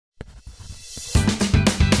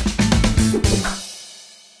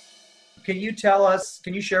Can you tell us,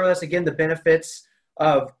 can you share with us again the benefits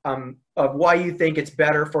of why you think it's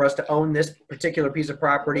better for us to own this particular piece of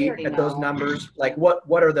property at those numbers? Like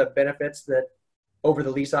what are the benefits that over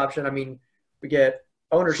the lease option? I mean, we get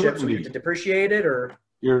ownership, so we get to depreciate it, or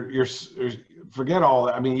you're forget all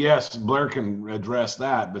that. I mean, yes, Blair can address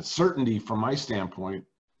that, but certainty from my standpoint,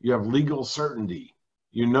 you have legal certainty.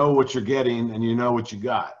 You know what you're getting and you know what you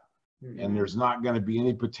got. And there's not going to be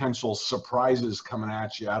any potential surprises coming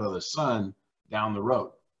at you out of the sun down the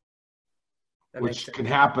road, which can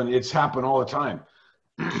happen. It's happened all the time.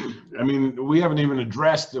 I mean, we haven't even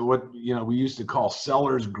addressed what, we used to call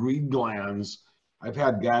seller's greed glands. I've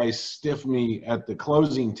had guys stiff me at the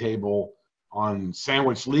closing table on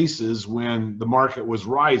sandwich leases when the market was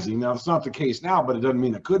rising. Now, it's not the case now, but it doesn't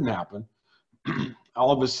mean it couldn't happen.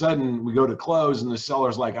 All of a sudden, we go to close and the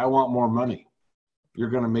seller's like, I want more money. You're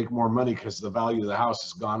going to make more money because the value of the house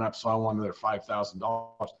has gone up, so I want another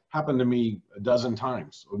 $5,000. Happened to me a dozen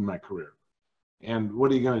times in my career. And what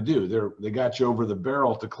are you going to do? They got you over the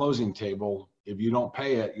barrel at the closing table. If you don't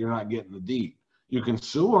pay it, you're not getting the deed. You can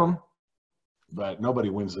sue them, but nobody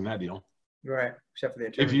wins in that deal. Right, except for the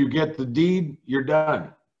attorney. If you get the deed, you're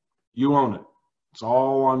done. You own it. It's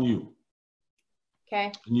all on you. Okay.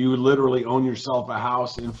 And you literally own yourself a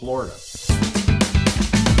house in Florida.